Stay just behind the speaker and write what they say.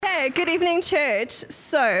Okay, good evening, church.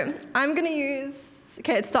 So I'm going to use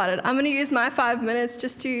my 5 minutes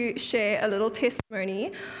just to share a little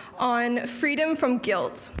testimony on freedom from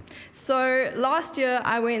guilt. So last year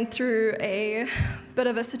I went through a bit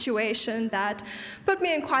of a situation that put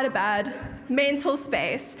me in quite a bad mental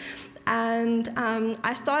space. And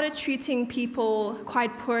I started treating people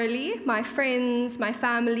quite poorly, my friends, my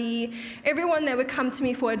family, everyone that would come to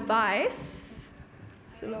me for advice.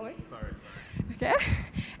 Is it no way? Sorry. Okay.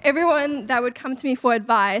 Everyone that would come to me for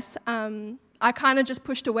advice, I kind of just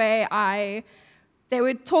pushed away. They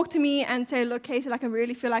would talk to me and say, look, Casey, I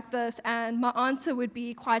really feel like this. And my answer would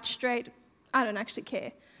be quite straight, I don't actually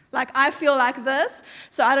care. I feel like this,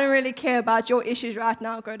 so I don't really care about your issues right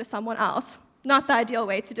now. Go to someone else. Not the ideal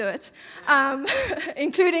way to do it,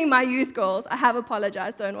 including my youth goals. I have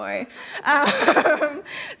apologized, don't worry.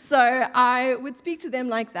 So I would speak to them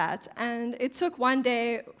like that, and it took one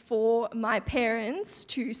day for my parents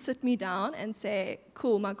to sit me down and say,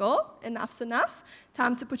 cool, my girl, enough's enough.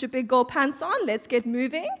 Time to put your big girl pants on, let's get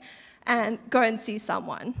moving, and go and see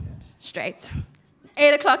someone straight.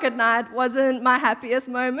 8 o'clock at night wasn't my happiest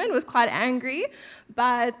moment, was quite angry,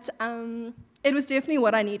 but it was definitely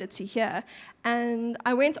what I needed to hear. And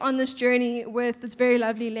I went on this journey with this very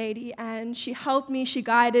lovely lady, and she helped me, she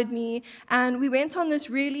guided me, and we went on this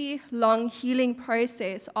really long healing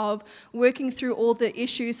process of working through all the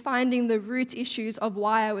issues, finding the root issues of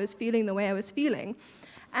why I was feeling the way I was feeling.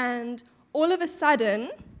 And all of a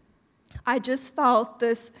sudden, I just felt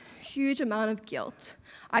this huge amount of guilt.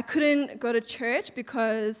 I couldn't go to church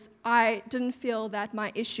because I didn't feel that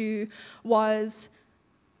my issue was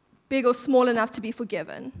big or small enough to be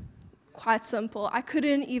forgiven. Quite simple. I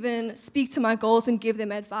couldn't even speak to my girls and give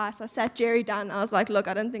them advice. I sat Jerry down and I was like, look,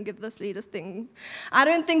 I don't think this leader thing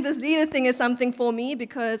is something for me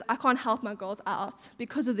because I can't help my girls out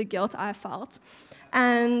because of the guilt I felt.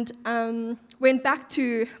 And went back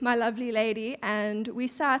to my lovely lady and we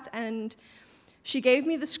sat and she gave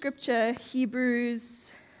me the scripture,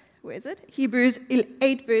 Hebrews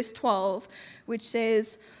 8 verse 12, which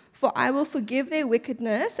says, for I will forgive their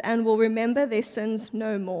wickedness and will remember their sins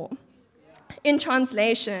no more. In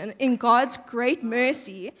translation, in God's great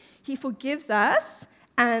mercy, He forgives us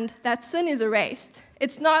and that sin is erased.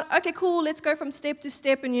 It's not, okay, cool, let's go from step to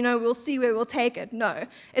step and, we'll see where we'll take it. No,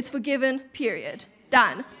 it's forgiven, period.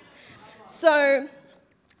 Done. So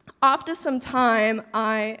after some time,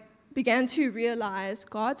 I began to realize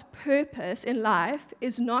God's purpose in life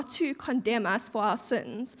is not to condemn us for our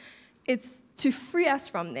sins. It's to free us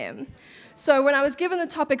from them. So when I was given the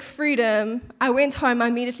topic freedom, I went home, I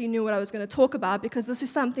immediately knew what I was going to talk about because this is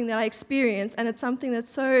something that I experienced and it's something that's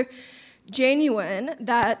so genuine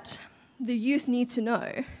that the youth need to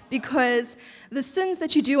know because the sins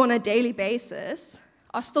that you do on a daily basis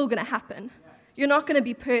are still going to happen. You're not going to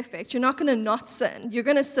be perfect. You're not going to not sin. You're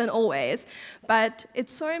going to sin always. But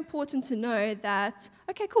it's so important to know that,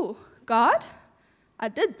 okay, cool, God, I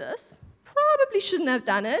did this. Probably shouldn't have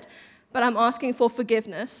done it, but I'm asking for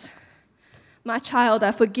forgiveness. My child,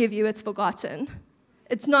 I forgive you, it's forgotten.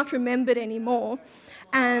 It's not remembered anymore.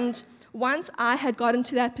 And once I had gotten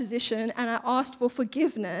to that position and I asked for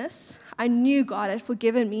forgiveness, I knew God had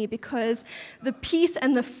forgiven me because the peace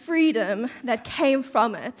and the freedom that came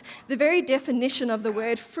from it, the very definition of the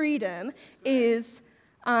word freedom is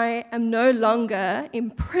I am no longer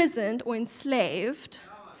imprisoned or enslaved.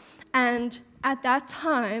 And at that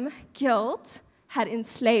time, guilt had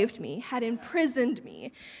enslaved me, had imprisoned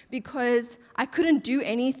me, because I couldn't do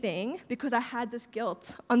anything because I had this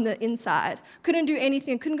guilt on the inside. Couldn't do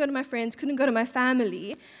anything, couldn't go to my friends, couldn't go to my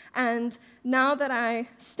family. And now that I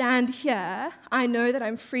stand here, I know that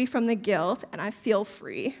I'm free from the guilt and I feel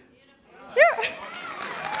free. Yeah.